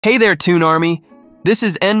Hey there, Toon Army! This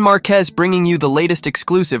is N. Marquez bringing you the latest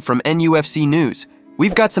exclusive from NUFC News.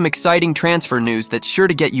 We've got some exciting transfer news that's sure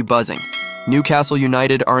to get you buzzing. Newcastle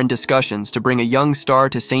United are in discussions to bring a young star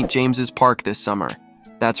to St. James's Park this summer.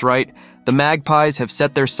 That's right, the Magpies have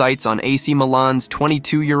set their sights on AC Milan's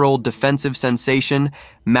 22-year-old defensive sensation,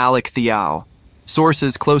 Malick Thiaw.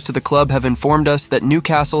 Sources close to the club have informed us that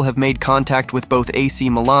Newcastle have made contact with both AC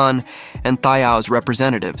Milan and Thiaw's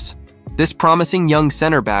representatives. This promising young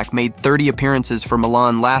center-back made 30 appearances for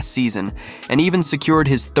Milan last season and even secured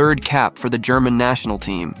his third cap for the German national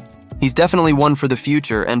team. He's definitely one for the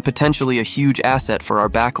future and potentially a huge asset for our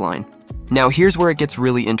backline. Now here's where it gets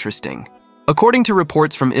really interesting. According to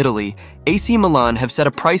reports from Italy, AC Milan have set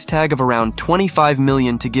a price tag of around $25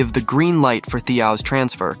 million to give the green light for Thiaw's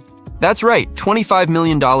transfer. That's right, $25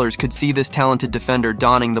 million could see this talented defender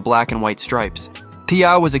donning the black and white stripes.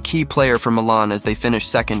 Thiaw was a key player for Milan as they finished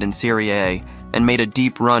second in Serie A and made a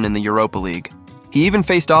deep run in the Europa League. He even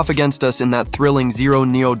faced off against us in that thrilling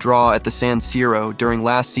 0-0 draw at the San Siro during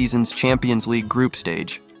last season's Champions League group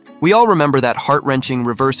stage. We all remember that heart-wrenching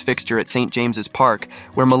reverse fixture at St. James's Park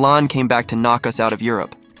where Milan came back to knock us out of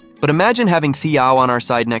Europe. But imagine having Thiaw on our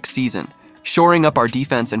side next season, shoring up our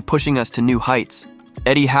defense and pushing us to new heights.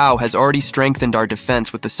 Eddie Howe has already strengthened our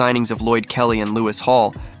defense with the signings of Lloyd Kelly and Lewis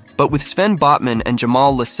Hall, but with Sven Botman and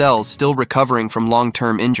Jamal Lascelles still recovering from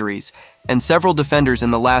long-term injuries, and several defenders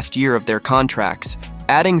in the last year of their contracts,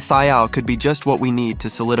 adding Thiaw could be just what we need to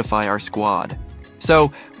solidify our squad.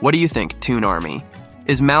 So, what do you think, Toon Army?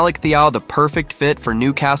 Is Malick Thiaw the perfect fit for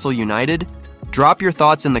Newcastle United? Drop your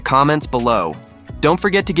thoughts in the comments below. Don't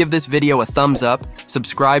forget to give this video a thumbs up,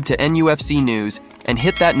 subscribe to NUFC News, and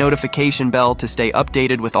hit that notification bell to stay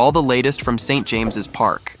updated with all the latest from St. James's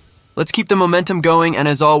Park. Let's keep the momentum going, and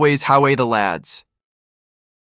as always, howay the lads.